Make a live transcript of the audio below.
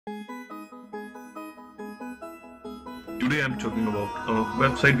Today I'm talking about a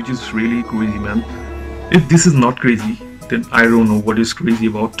website which is really crazy, man. If this is not crazy, then I don't know what is crazy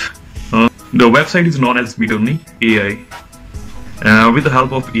about. The website is known as Midjourney AI. With the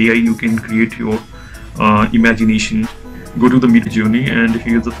help of AI, you can create your imagination. Go to the Midjourney and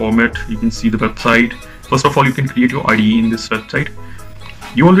here's the format. You can see the website. First of all, you can create your ID in this website.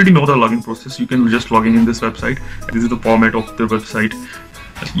 You already know the login process. You can just log in this website. This is the format of the website.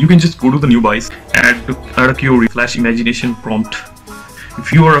 You can just go to the new buys, add your flash imagination prompt.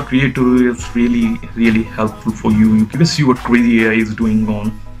 If you are a creator, it's really helpful for you. You can see what crazy AI is doing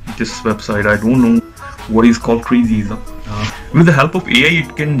on this website. I don't know what is called crazy. With the help of AI,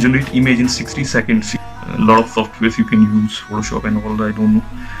 it can generate image in 60 seconds. A lot of softwares you can use, Photoshop and all, I don't know,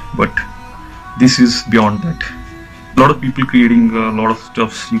 but this is beyond that. A lot of people creating a lot of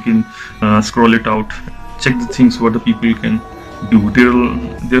stuffs. You can scroll it out, check the things what the people can do.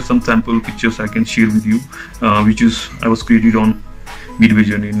 There's some sample pictures I can share with you, which I was created on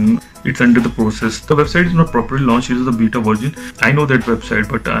Midjourney. It's under the process. The website is not properly launched. It is the beta version. I know that website,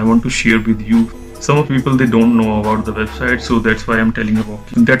 but I want to share with you. Some of people, they don't know about the website, so that's why I'm telling about.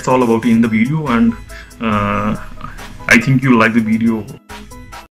 That's all about in the video, and I think you like the video.